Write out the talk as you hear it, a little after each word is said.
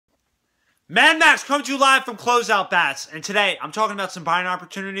Mad Max coming to you live from Closeout Bats, and today I'm talking about some buying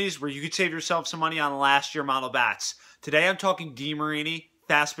opportunities where you could save yourself some money on last year model bats. Today I'm talking DeMarini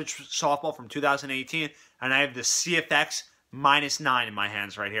Fast Pitch Softball from 2018, and I have the CFX -9 in my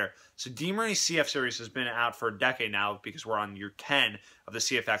hands right here. So DeMarini CF series has been out for a decade now because we're on year 10 of the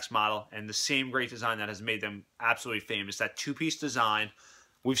CFX model, and the same great design that has made them absolutely famous, that two-piece design.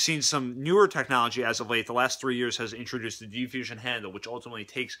 We've seen some newer technology as of late. The last 3 years has introduced the diffusion handle, which ultimately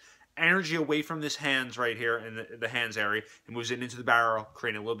takes energy away from this hands right here in the hands area and moves it into the barrel,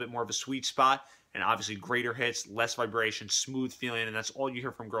 creating a little bit more of a sweet spot and obviously greater hits, less vibration, smooth feeling, and that's all you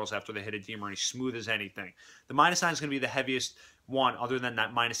hear from girls after they hit a DeMarini, smooth as anything. The -9 is going to be the heaviest one other than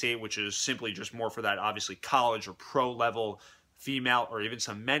that -8, which is simply just more for that obviously college or pro level female, or even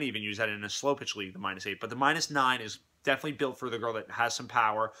some men even use that in a slow pitch league, the -8. But the -9 is definitely built for the girl that has some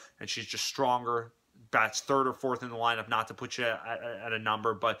power and she's just stronger, bats third or fourth in the lineup, not to put you at a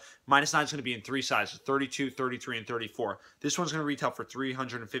number, but -9 is going to be in three sizes, 32, 33, and 34. This one's going to retail for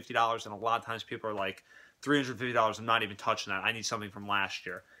 $350, and a lot of times people are like, $350, I'm not even touching that. I need something from last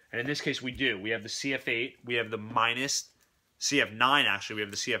year. And in this case, we do. We have the CF8, we have the CF9, actually. We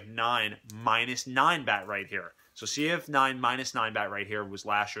have the CF9 -9 bat right here. So CF9 -9 bat right here was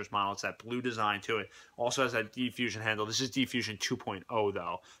last year's model. It's that blue design to it. Also has that diffusion handle. This is diffusion 2.0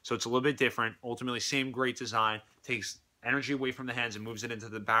 though. So it's a little bit different. Ultimately, same great design. Takes energy away from the hands and moves it into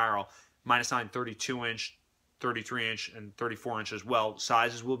the barrel. -9, 32-inch, 33-inch, and 34-inch as well.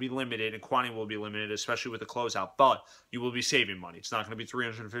 Sizes will be limited and quantity will be limited, especially with the closeout. But you will be saving money. It's not going to be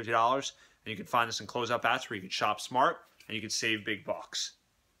 $350. And you can find this in Closeout Bats where you can shop smart and you can save big bucks.